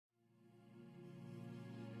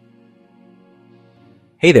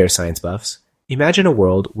Hey there, science buffs. Imagine a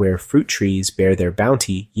world where fruit trees bear their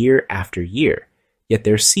bounty year after year, yet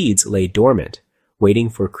their seeds lay dormant, waiting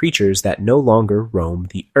for creatures that no longer roam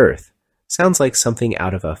the earth. Sounds like something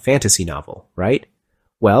out of a fantasy novel, right?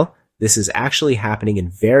 Well, this is actually happening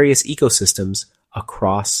in various ecosystems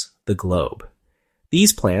across the globe.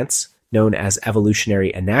 These plants, known as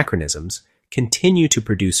evolutionary anachronisms, continue to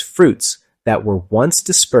produce fruits that were once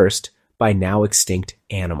dispersed by now extinct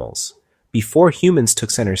animals. Before humans took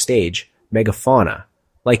center stage, megafauna,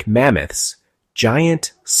 like mammoths,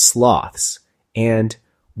 giant sloths, and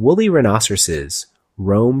woolly rhinoceroses,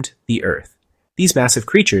 roamed the earth. These massive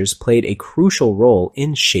creatures played a crucial role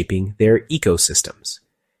in shaping their ecosystems.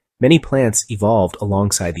 Many plants evolved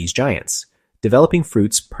alongside these giants, developing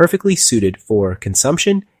fruits perfectly suited for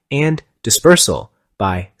consumption and dispersal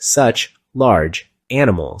by such large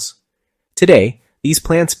animals. Today, these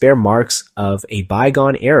plants bear marks of a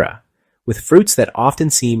bygone era, with fruits that often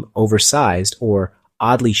seem oversized or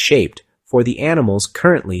oddly shaped for the animals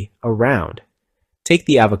currently around. Take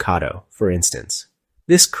the avocado, for instance.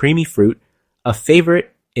 This creamy fruit, a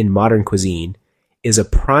favorite in modern cuisine, is a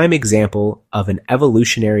prime example of an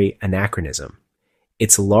evolutionary anachronism.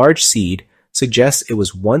 Its large seed suggests it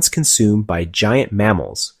was once consumed by giant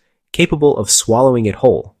mammals, capable of swallowing it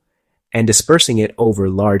whole and dispersing it over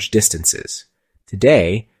large distances.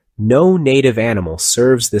 Today, no native animal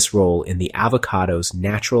serves this role in the avocado's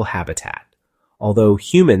natural habitat. Although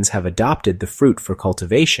humans have adopted the fruit for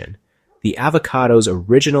cultivation, the avocado's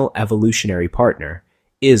original evolutionary partner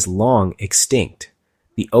is long extinct.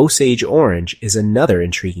 The Osage orange is another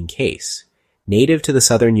intriguing case. Native to the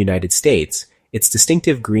southern United States, its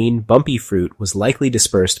distinctive green, bumpy fruit was likely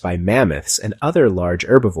dispersed by mammoths and other large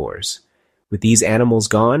herbivores. With these animals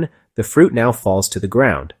gone, the fruit now falls to the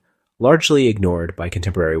ground, largely ignored by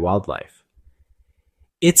contemporary wildlife.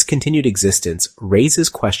 Its continued existence raises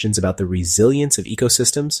questions about the resilience of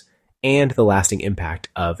ecosystems and the lasting impact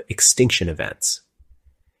of extinction events.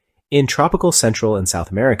 In tropical Central and South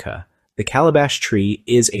America, the calabash tree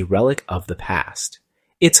is a relic of the past.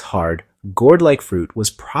 Its hard, gourd-like fruit was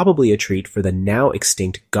probably a treat for the now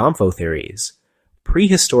extinct gomphotheres,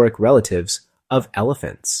 prehistoric relatives of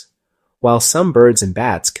elephants. While some birds and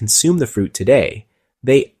bats consume the fruit today,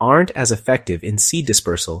 they aren't as effective in seed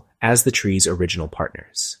dispersal as the tree's original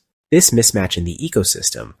partners. This mismatch in the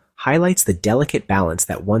ecosystem highlights the delicate balance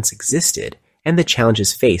that once existed and the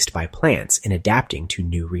challenges faced by plants in adapting to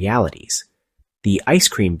new realities. The ice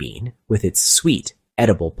cream bean, with its sweet,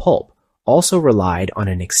 edible pulp, also relied on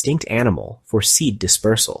an extinct animal for seed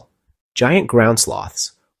dispersal. Giant ground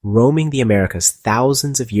sloths, roaming the Americas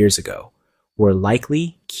thousands of years ago, were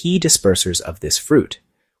likely key dispersers of this fruit.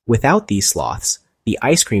 Without these sloths, the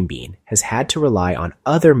ice cream bean has had to rely on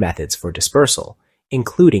other methods for dispersal,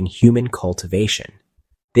 including human cultivation.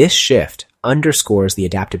 This shift underscores the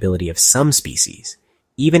adaptability of some species,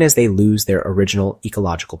 even as they lose their original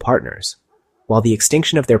ecological partners. While the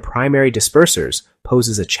extinction of their primary dispersers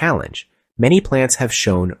poses a challenge, many plants have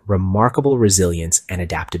shown remarkable resilience and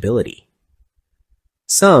adaptability.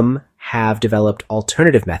 Some have developed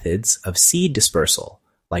alternative methods of seed dispersal,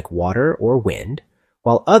 like water or wind,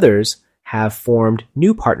 while others have formed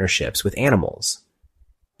new partnerships with animals.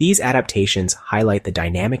 These adaptations highlight the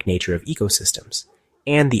dynamic nature of ecosystems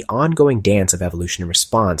and the ongoing dance of evolution in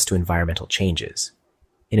response to environmental changes.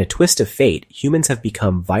 In a twist of fate, humans have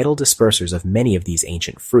become vital dispersers of many of these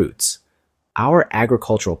ancient fruits. Our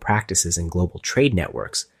agricultural practices and global trade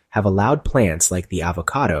networks have allowed plants like the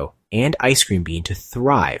avocado and ice cream bean to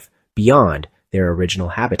thrive beyond their original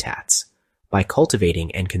habitats. By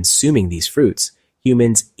cultivating and consuming these fruits,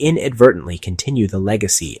 humans inadvertently continue the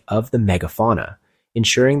legacy of the megafauna,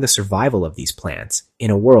 ensuring the survival of these plants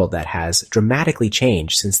in a world that has dramatically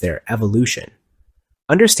changed since their evolution.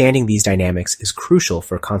 Understanding these dynamics is crucial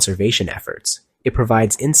for conservation efforts. It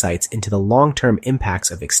provides insights into the long-term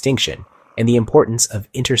impacts of extinction and the importance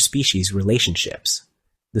of interspecies relationships.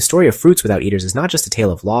 The story of Fruits Without Eaters is not just a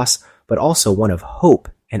tale of loss, but also one of hope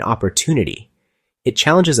and opportunity. It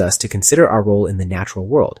challenges us to consider our role in the natural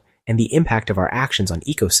world and the impact of our actions on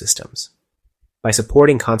ecosystems. By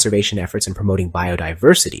supporting conservation efforts and promoting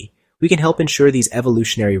biodiversity, we can help ensure these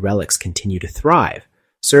evolutionary relics continue to thrive,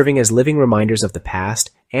 serving as living reminders of the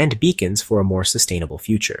past and beacons for a more sustainable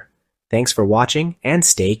future. Thanks for watching, and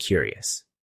stay curious.